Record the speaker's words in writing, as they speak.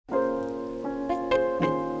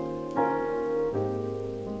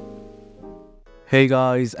Hey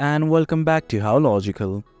guys, and welcome back to How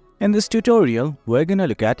Logical. In this tutorial, we're gonna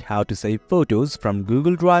look at how to save photos from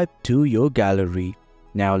Google Drive to your gallery.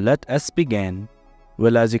 Now let us begin.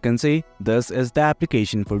 Well, as you can see, this is the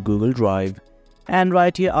application for Google Drive. And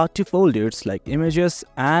right here are two folders like images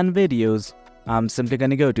and videos. I'm simply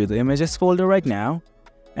gonna go to the images folder right now.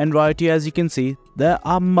 And right here, as you can see, there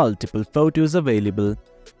are multiple photos available.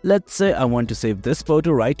 Let's say I want to save this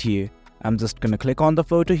photo right here. I'm just gonna click on the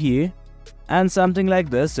photo here. And something like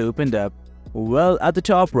this opened up. Well, at the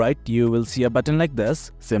top right, you will see a button like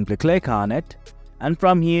this. Simply click on it. And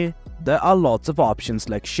from here, there are lots of options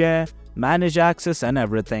like share, manage access and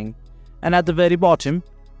everything. And at the very bottom,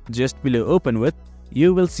 just below open with,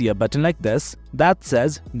 you will see a button like this that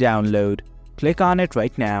says download. Click on it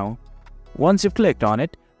right now. Once you've clicked on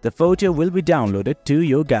it, the photo will be downloaded to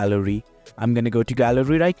your gallery. I'm gonna go to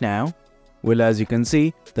gallery right now. Well, as you can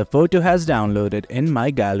see, the photo has downloaded in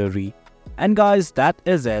my gallery. And guys, that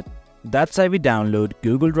is it. That's how we download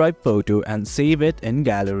Google Drive photo and save it in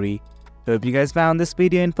gallery. Hope you guys found this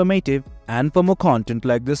video informative, and for more content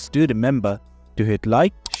like this, do remember to hit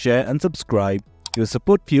like, share and subscribe. Your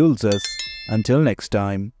support fuels us. Until next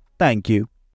time, thank you.